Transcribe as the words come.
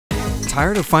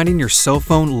Tired of finding your cell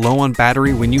phone low on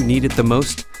battery when you need it the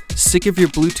most? Sick of your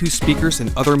Bluetooth speakers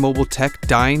and other mobile tech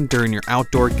dying during your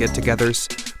outdoor get-togethers?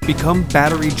 Become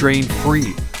battery drain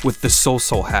free with the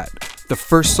Sol hat, the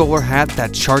first solar hat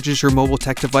that charges your mobile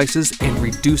tech devices and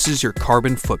reduces your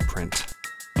carbon footprint.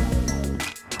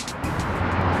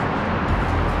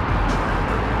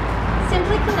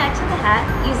 Simply connect to the hat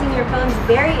using your phone's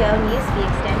very own USB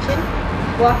extension,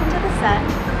 walk into the sun,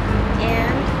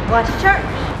 and watch it charge.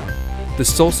 The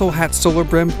Sol hat's solar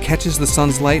brim catches the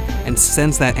sun's light and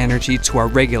sends that energy to our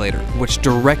regulator, which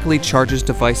directly charges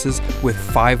devices with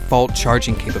 5-volt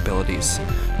charging capabilities.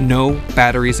 No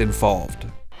batteries involved.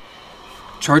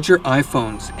 Charge your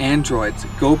iPhones, Androids,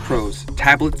 GoPros,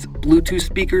 tablets, Bluetooth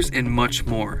speakers, and much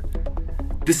more.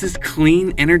 This is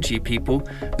clean energy, people.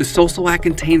 The Sol hat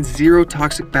contains 0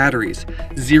 toxic batteries,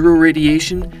 0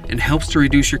 radiation, and helps to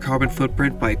reduce your carbon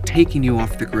footprint by taking you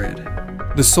off the grid.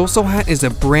 The Sol hat is a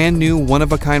brand new,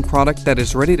 one-of-a-kind product that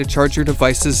is ready to charge your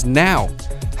devices now.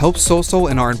 Help Sol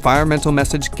and our environmental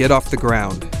message get off the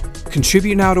ground.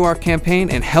 Contribute now to our campaign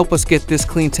and help us get this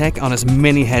clean tech on as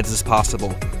many heads as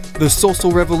possible. The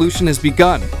Sol revolution has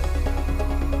begun.